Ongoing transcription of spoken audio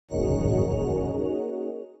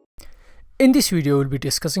In this video, we'll be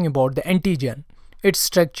discussing about the antigen, its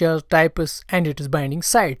structure, types, and its binding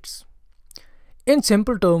sites. In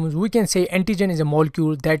simple terms, we can say antigen is a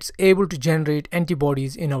molecule that's able to generate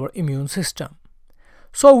antibodies in our immune system.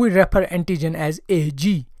 So we refer antigen as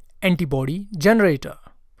AG, antibody generator.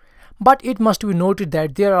 But it must be noted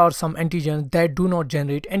that there are some antigens that do not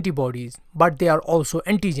generate antibodies, but they are also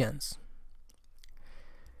antigens.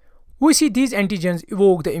 We see these antigens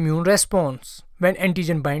evoke the immune response when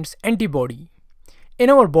antigen binds antibody. In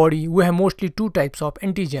our body, we have mostly two types of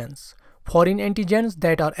antigens: foreign antigens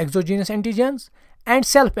that are exogenous antigens and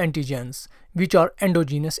self-antigens which are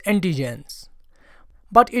endogenous antigens.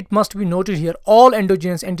 But it must be noted here, all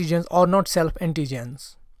endogenous antigens are not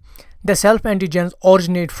self-antigens. The self-antigens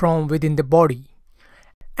originate from within the body.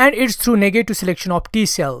 And it's through negative selection of T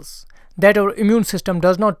cells that our immune system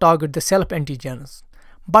does not target the self-antigens.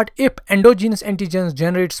 But if endogenous antigens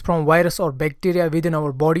generates from virus or bacteria within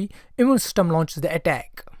our body, immune system launches the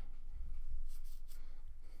attack.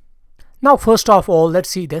 Now first of all, let's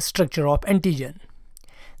see the structure of antigen.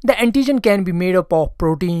 The antigen can be made up of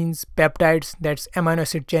proteins, peptides, that's amino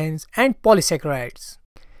acid chains, and polysaccharides.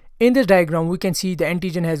 In this diagram, we can see the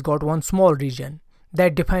antigen has got one small region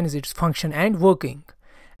that defines its function and working,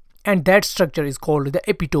 and that structure is called the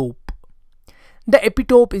epitope. The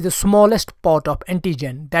epitope is the smallest part of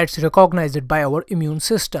antigen that's recognized by our immune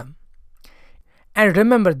system. And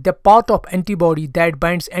remember, the part of antibody that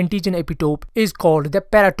binds antigen epitope is called the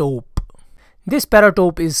paratope. This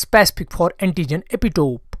paratope is specific for antigen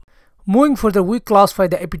epitope. Moving further, we classify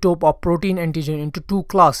the epitope of protein antigen into two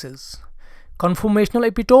classes: conformational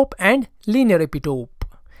epitope and linear epitope.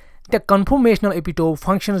 The conformational epitope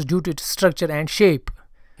functions due to its structure and shape.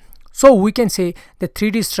 So we can say the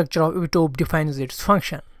 3D structure of epitope defines its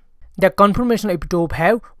function. The conformational epitope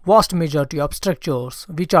have vast majority of structures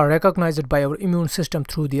which are recognized by our immune system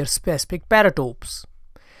through their specific paratopes.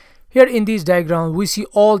 Here in these diagrams, we see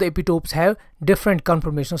all the epitopes have different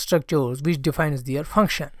conformational structures which defines their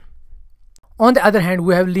function. On the other hand,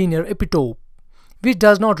 we have linear epitope, which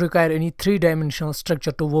does not require any three-dimensional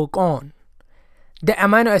structure to work on. The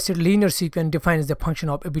amino acid linear sequence defines the function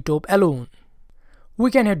of epitope alone. We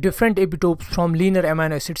can have different epitopes from linear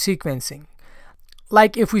amino acid sequencing.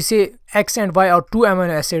 Like if we say X and Y are two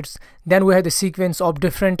amino acids, then we have the sequence of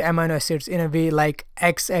different amino acids in a way like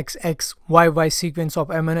XXX, YY sequence of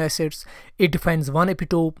amino acids. It defines one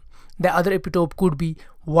epitope. The other epitope could be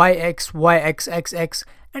YX, YXXX,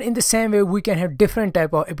 and in the same way we can have different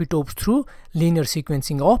type of epitopes through linear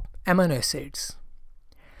sequencing of amino acids.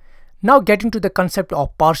 Now getting to the concept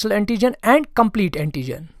of partial antigen and complete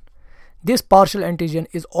antigen. This partial antigen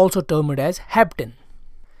is also termed as hapten.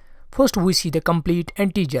 First we see the complete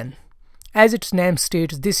antigen. As its name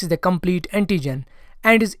states, this is the complete antigen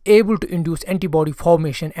and is able to induce antibody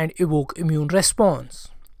formation and evoke immune response.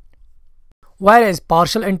 Whereas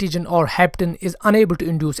partial antigen or hapten is unable to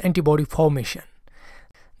induce antibody formation.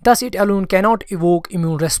 Thus it alone cannot evoke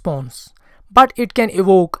immune response, but it can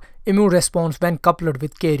evoke immune response when coupled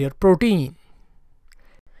with carrier protein.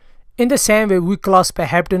 In the same way, we classify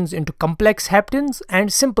haptens into complex haptens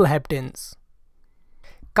and simple haptens.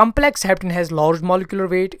 Complex hapten has large molecular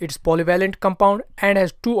weight, it's polyvalent compound and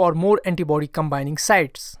has two or more antibody combining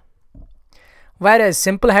sites. Whereas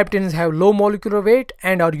simple haptens have low molecular weight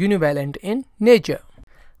and are univalent in nature.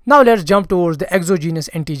 Now let's jump towards the exogenous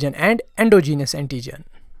antigen and endogenous antigen.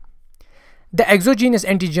 The exogenous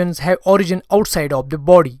antigens have origin outside of the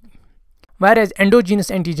body, whereas endogenous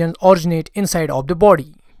antigens originate inside of the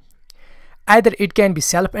body. Either it can be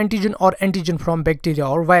self-antigen or antigen from bacteria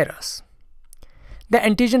or virus. The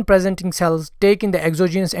antigen-presenting cells take in the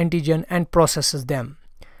exogenous antigen and processes them,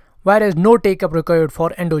 whereas no take-up required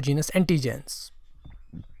for endogenous antigens.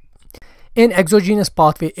 In exogenous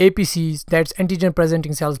pathway, APCs, that's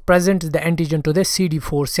antigen-presenting cells, present the antigen to the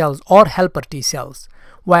CD4 cells or helper T cells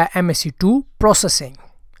via MSC2 processing.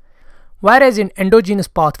 Whereas in endogenous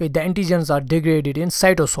pathway, the antigens are degraded in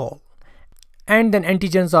cytosol, and then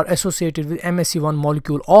antigens are associated with MSC1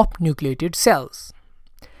 molecule of nucleated cells.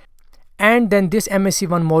 And then this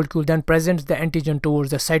MSC1 molecule then presents the antigen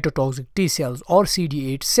towards the cytotoxic T cells or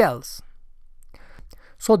CD8 cells.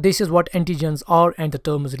 So this is what antigens are and the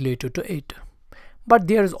term is related to it. But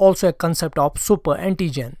there is also a concept of super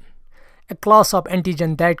antigen, a class of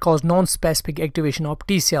antigen that cause non-specific activation of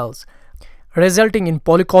T cells, resulting in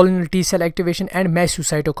polyclonal T cell activation and massive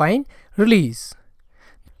cytokine release.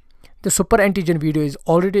 The super antigen video is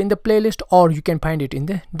already in the playlist, or you can find it in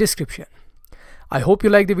the description. I hope you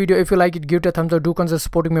like the video. If you like it, give it a thumbs up. Do consider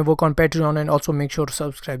supporting my work on Patreon and also make sure to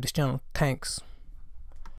subscribe this channel. Thanks.